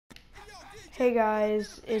Hey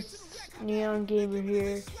guys, it's Neon Gamer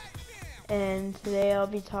here, and today I'll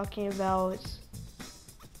be talking about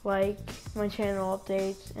like my channel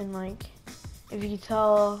updates and if you can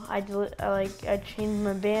tell, I changed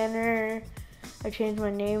my banner, I changed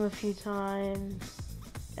my name a few times,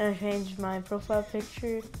 and I changed my profile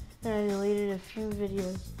picture, and I deleted a few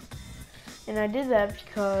videos. And I did that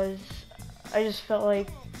because I just felt like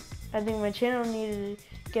I think my channel needed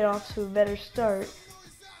to get off to a better start.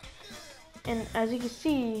 And as you can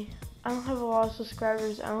see, I don't have a lot of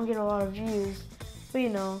subscribers, I don't get a lot of views, but you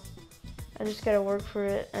know, I just gotta work for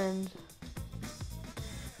it, and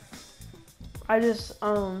I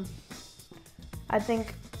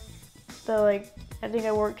think I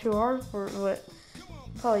work too hard for it, but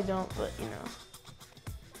probably don't, but you know.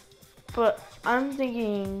 But I'm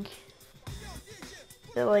thinking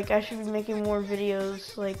that I should be making more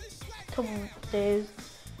videos a couple days,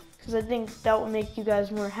 because I think that will make you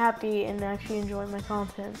guys more happy and actually enjoy my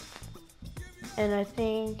content. And I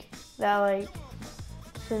think that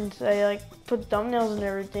since I put thumbnails and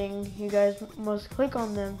everything, you guys must click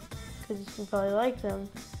on them because you probably like them,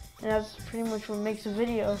 and that's pretty much what makes a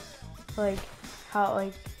video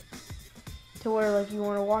how to where you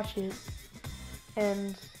want to watch it.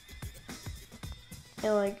 And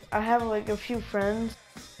I have a few friends.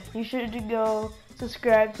 You should go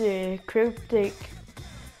subscribe to Cryptic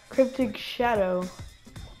Shadow,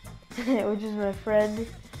 which is my friend.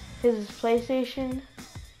 His PlayStation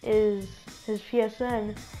is, his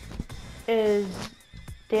PSN is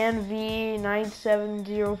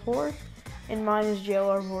DanV9704, and mine is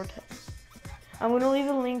JLR Vortex. I'm going to leave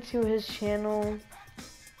a link to his channel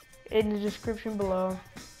in the description below.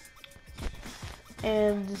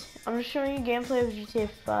 And I'm just showing you gameplay of GTA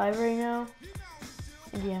 5 right now.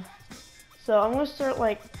 And yeah. So I'm going to start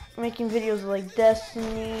making videos of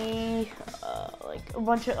Destiny, a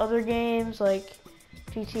bunch of other games like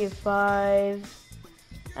GTA 5.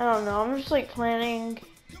 I don't know, I'm just planning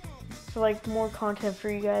for more content for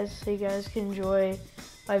you guys so you guys can enjoy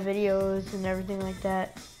my videos and everything like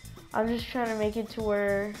that. I'm just trying to make it to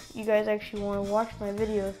where you guys actually want to watch my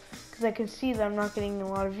videos, because I can see that I'm not getting a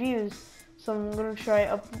lot of views. So I'm going to try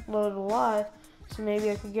upload a lot so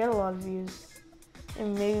maybe I could get a lot of views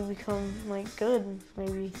and maybe become good,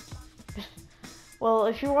 maybe. Well,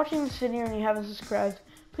 if you're watching this video and you haven't subscribed,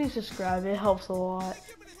 please subscribe. It helps a lot,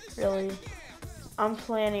 really. I'm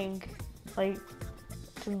planning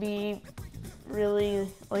to be really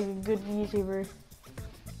a good YouTuber,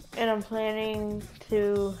 and I'm planning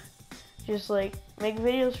to just make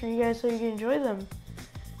videos for you guys so you can enjoy them.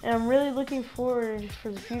 And I'm really looking forward for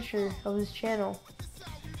the future of this channel.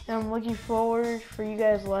 And I'm looking forward for you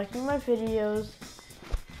guys liking my videos,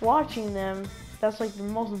 watching them. That's the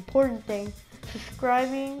most important thing.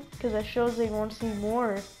 Subscribing, because that shows that you want to see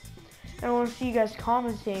more. And I want to see you guys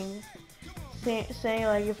commenting, saying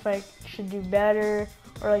if I should do better,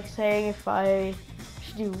 or saying if I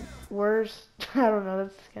should do worse. I don't know,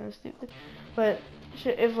 that's kind of stupid. But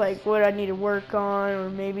if what I need to work on, or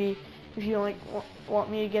maybe if you want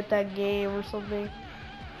me to get that game or something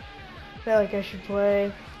that I should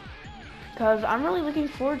play, because I'm really looking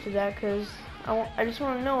forward to that, because I just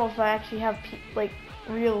want to know if I actually have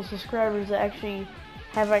real subscribers that actually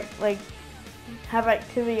have have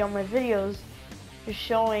activity on my videos, just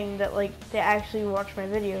showing that they actually watch my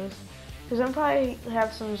videos. Because I probably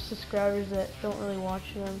have some subscribers that don't really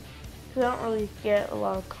watch them, because I don't really get a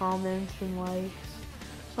lot of comments and likes.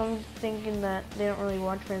 So I'm thinking that they don't really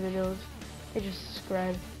watch my videos, they just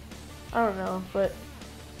subscribe. I don't know, but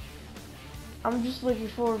I'm just looking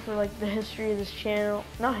forward for the history of this channel,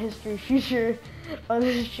 not history, future of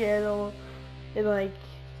this channel, and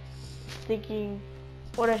thinking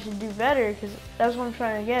what I should do better, because that's what I'm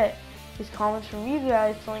trying to get, these comments from you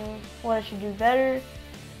guys telling what I should do better,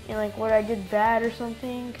 and what I did bad or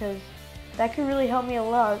something, because that could really help me a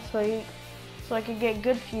lot, so I could get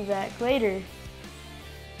good feedback later.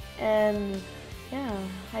 And yeah,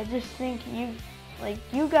 I just think you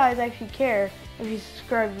guys actually care if you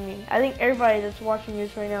subscribe to me. I think everybody that's watching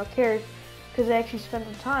this right now cares, because they actually spent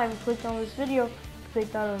the time, clicked on this video because they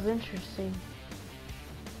thought it was interesting.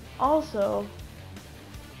 Also,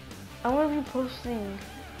 I'm going to be posting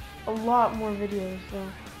a lot more videos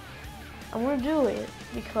though. I'm going to do it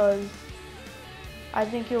because I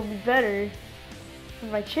think it'll be better for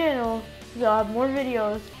my channel, because I'll have more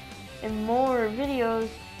videos and more videos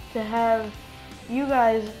to have you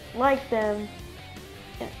guys like them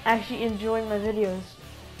and actually enjoy my videos.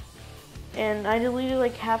 And I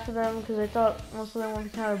deleted half of them because I thought most of them were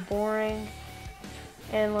kind of boring,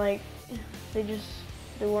 and they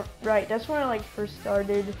weren't right. That's when I first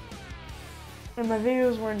started, and my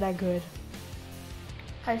videos weren't that good.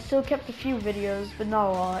 I still kept a few videos, but not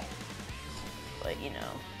a lot. But you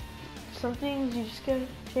know, some things you just gotta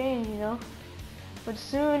change, you know. But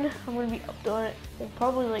soon I'm gonna be uploading. Well,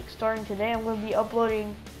 probably like starting today, I'm gonna be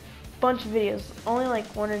uploading a bunch of videos. Only like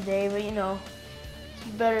one a day, but you know, it's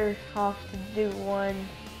better off to do one,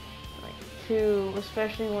 like two,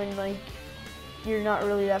 especially when like you're not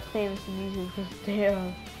really that famous in YouTube. Because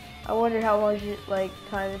damn, I wonder how much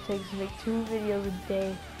time it takes to make 2 videos a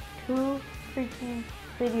day. 2 freaking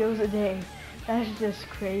videos a day. That's just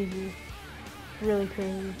crazy. Really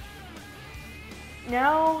crazy.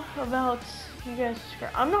 Now about you guys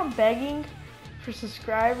subscribe. I'm not begging for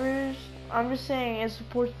subscribers. I'm just saying it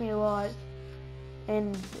supports me a lot,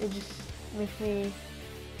 and it just makes me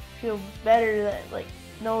feel better that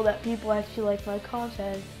know that people actually like my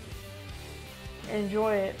content and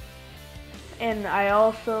enjoy it. And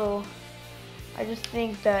I just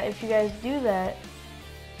think that if you guys do that,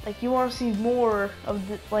 you want to see more of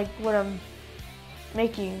what I'm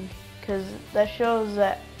making, because that shows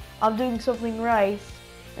that I'm doing something right,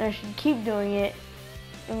 and I should keep doing it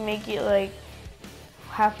and make it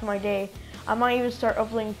half my day. I might even start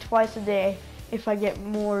uploading twice a day if I get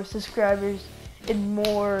more subscribers and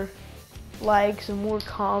more likes and more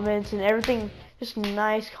comments and everything, just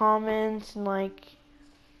nice comments and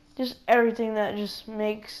just everything that just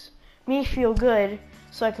makes me feel good,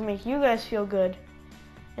 so I can make you guys feel good.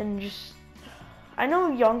 And just, I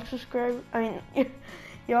know young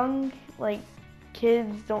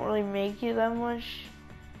kids don't really make it that much.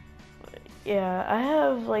 But yeah, I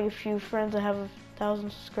have a few friends that have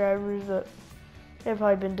 1,000 subscribers, but they've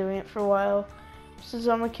probably been doing it for a while. Since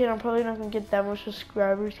I'm a kid, I'm probably not gonna get that much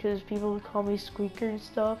subscribers because people would call me Squeaker and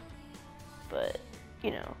stuff. But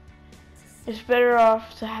you know, it's better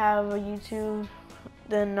off to have a YouTube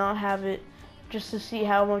than not have it, just to see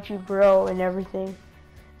how much you grow and everything.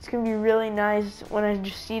 It's gonna be really nice when I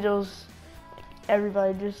just see those,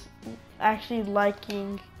 everybody just actually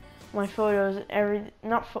liking my photos and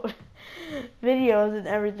videos and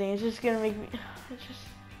everything. It's just gonna make me,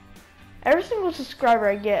 every single subscriber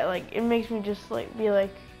I get, it makes me just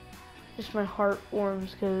just my heart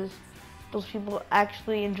warms because those people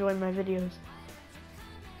actually enjoy my videos.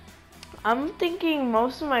 I'm thinking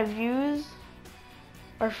most of my views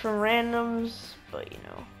are from randoms, but you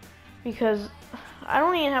know, because I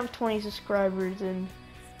don't even have 20 subscribers and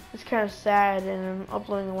it's kind of sad, and I'm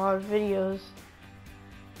uploading a lot of videos.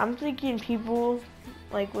 I'm thinking people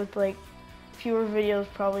with fewer videos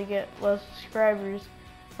probably get less subscribers.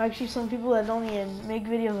 Actually, some people that don't even make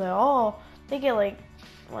videos at all, they get like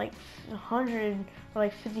 100 or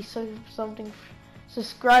 50 something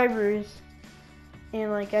subscribers,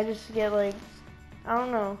 and I just get I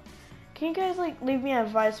don't know. Can you guys leave me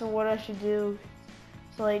advice on what I should do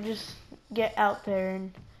to just get out there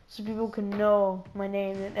and so people can know my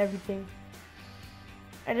name and everything?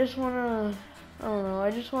 I just wanna, I don't know,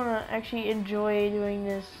 I just wanna actually enjoy doing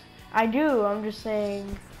this. I do, I'm just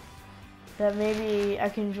saying that maybe I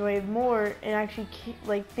can enjoy it more and actually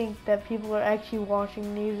think that people are actually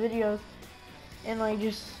watching these videos and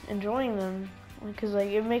just enjoying them, because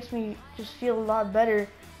it makes me just feel a lot better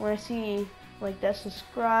when I see that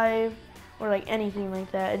subscribe or anything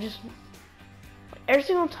like that. It just, every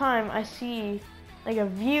single time I see a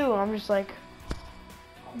view, I'm just oh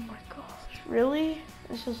my gosh, really?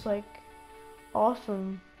 It's just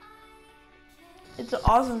awesome. It's an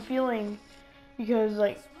awesome feeling because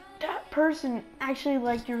that person actually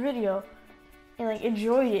liked your video and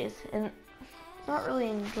enjoyed it, and not really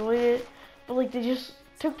enjoyed it, but they just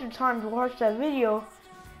took their time to watch that video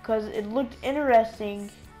because it looked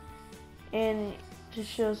interesting, and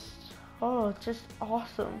it's just, oh, it's just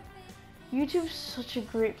awesome. YouTube's such a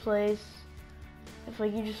great place if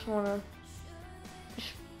you just want to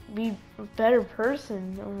just be a better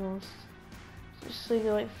person, almost just so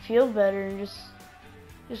you feel better, and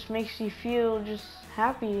just makes you feel just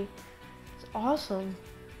happy. It's awesome.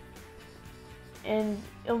 And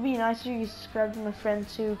it'll be nice if you subscribe to my friend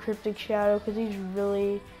too, Cryptic Shadow, because he's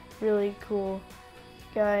really cool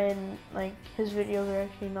guy, and his videos are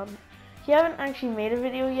actually not, he haven't actually made a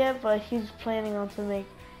video yet, but he's planning on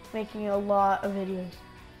making a lot of videos.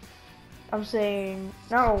 I'm saying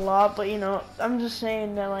not a lot, but you know, I'm just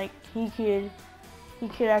saying that he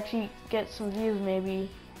could actually get some views maybe.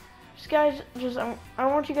 Just guys, I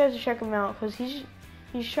want you guys to check him out, because he's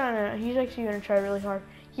actually gonna try really hard.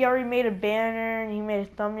 He already made a banner and he made a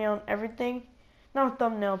thumbnail and everything. Not a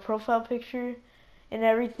thumbnail, profile picture and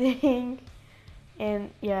everything. And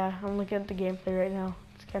yeah, I'm looking at the gameplay right now.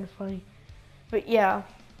 It's kind of funny. But yeah,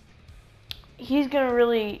 he's gonna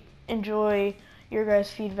really enjoy your guys'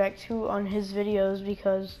 feedback too on his videos,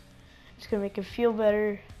 because It's gonna make him feel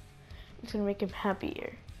better. It's gonna make him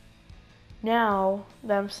happier. Now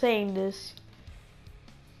that I'm saying this,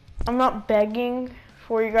 I'm not begging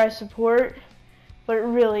for your guys' support, but it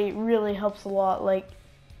really, really helps a lot. Like,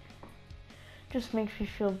 just makes me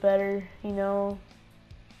feel better, you know.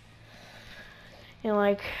 And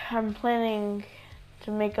like, I'm planning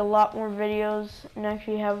to make a lot more videos and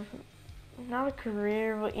actually have not a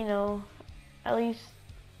career, but you know, at least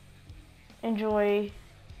enjoy,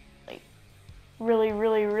 like, really,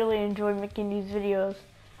 really, really enjoy making these videos.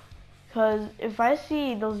 Because if I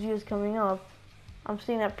see those views coming up, I'm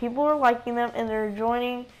seeing that people are liking them and they're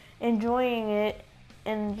enjoying it,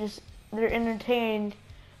 and just they're entertained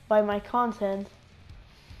by my content.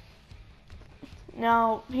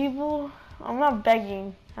 Now, people, I'm not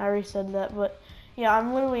begging. I already said that, but yeah,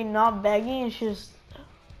 I'm literally not begging. It's just,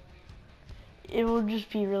 it will just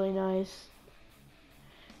be really nice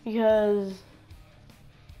because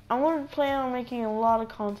I want to plan on making a lot of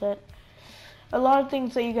content, a lot of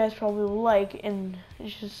things that you guys probably will like, and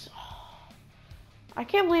it's just, I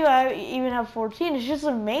can't believe I even have 14. It's just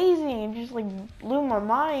amazing. It just like blew my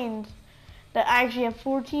mind that I actually have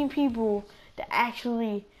 14 people that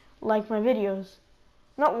actually like my videos.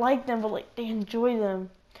 Not like them, but like they enjoy them,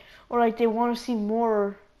 or like they want to see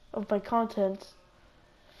more of my content.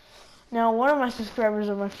 Now, one of my subscribers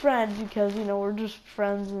are my friend because, you know, we're just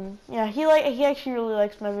friends, and yeah, he actually really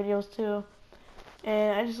likes my videos too.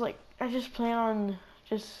 And I just plan on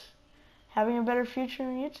just having a better future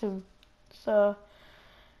on YouTube. So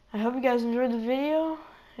I hope you guys enjoyed the video,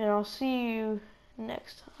 and I'll see you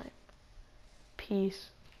next time. Peace.